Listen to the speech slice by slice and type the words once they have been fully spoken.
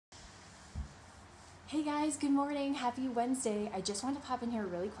Hey guys, good morning. Happy Wednesday. I just wanted to pop in here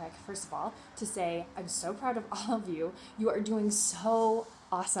really quick, first of all, to say I'm so proud of all of you. You are doing so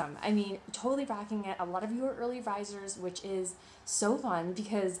awesome. I mean, totally rocking it. A lot of you are early risers, which is so fun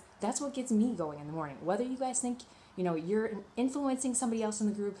because that's what gets me going in the morning. Whether you guys think, you're influencing somebody else in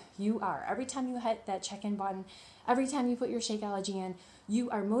the group, you are. Every time you hit that check-in button, every time you put your Shakeology in, you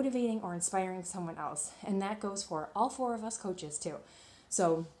are motivating or inspiring someone else. And that goes for all four of us coaches too.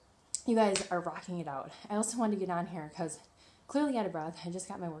 So you guys are rocking it out. I also wanted to get on here because clearly out of breath. I just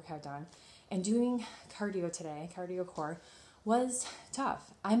got my workout done. And doing cardio today, cardio core, was tough.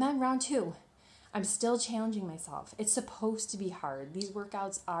 I'm on round 2. I'm still challenging myself. It's supposed to be hard. These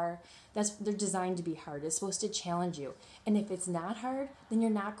workouts they're designed to be hard. It's supposed to challenge you. And if it's not hard, then you're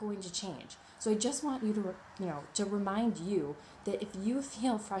not going to change. So I just want you to remind you that if you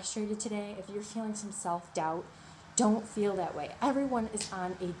feel frustrated today, if you're feeling some self-doubt, don't feel that way. Everyone is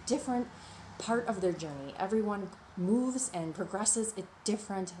on a different part of their journey. Everyone moves and progresses at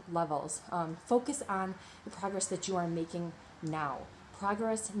different levels. Focus on the progress that you are making now.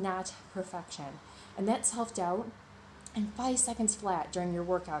 Progress, not perfection. And that self-doubt and 5 seconds flat during your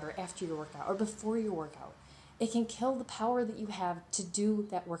workout or after your workout or before your workout, it can kill the power that you have to do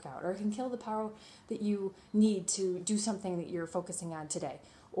that workout, or it can kill the power that you need to do something that you're focusing on today.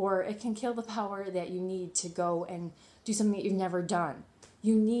 Or it can kill the power that you need to go and do something that you've never done.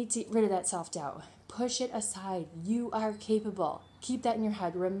 You need to get rid of that self-doubt. Push it aside. You are capable. Keep that in your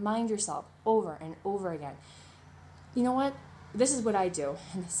head. Remind yourself over and over again. You know what? This is what I do.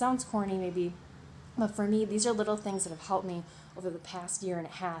 And it sounds corny maybe, but for me, these are little things that have helped me over the past year and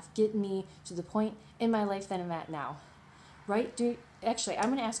a half, get me to the point in my life that I'm at now. Right? Actually, I'm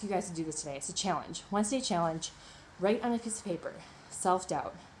going to ask you guys to do this today. It's a challenge. Wednesday challenge. Write on a piece of paper.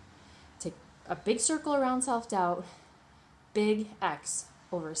 Self-doubt. Take a big circle around self-doubt, big X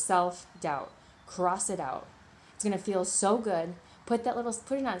over self-doubt. Cross it out. It's going to feel so good. Put it on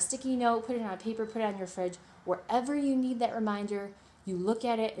a sticky note, put it on a paper, put it on your fridge. Wherever you need that reminder, you look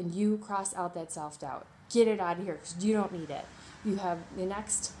at it and you cross out that self-doubt. Get it out of here because you don't need it. You have the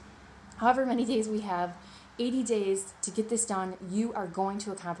next, however many days we have, 80 days to get this done. You are going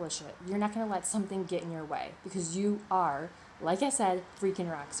to accomplish it. You're not going to let something get in your way because you are, like I said,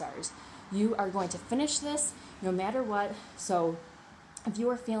 freaking rock stars. You are going to finish this no matter what. So if you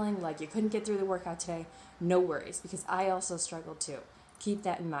are feeling like you couldn't get through the workout today, no worries, because I also struggled too. Keep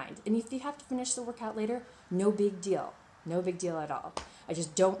that in mind. And if you have to finish the workout later, no big deal. No big deal at all. I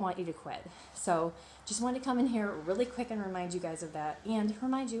just don't want you to quit. So just wanted to come in here really quick and remind you guys of that, and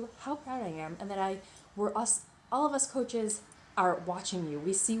remind you how proud I am, and that all of us coaches are watching you.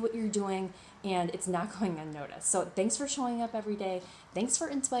 We see what you're doing, and it's not going unnoticed. So thanks for showing up every day. Thanks for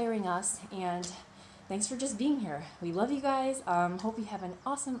inspiring us, and thanks for just being here. We love you guys. Hope you have an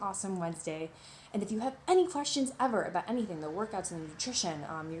awesome Wednesday. And if you have any questions ever about anything, the workouts and the nutrition,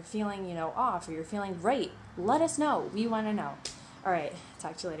 you're feeling, off, or you're feeling great, let us know. We want to know. All right.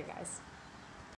 Talk to you later, guys.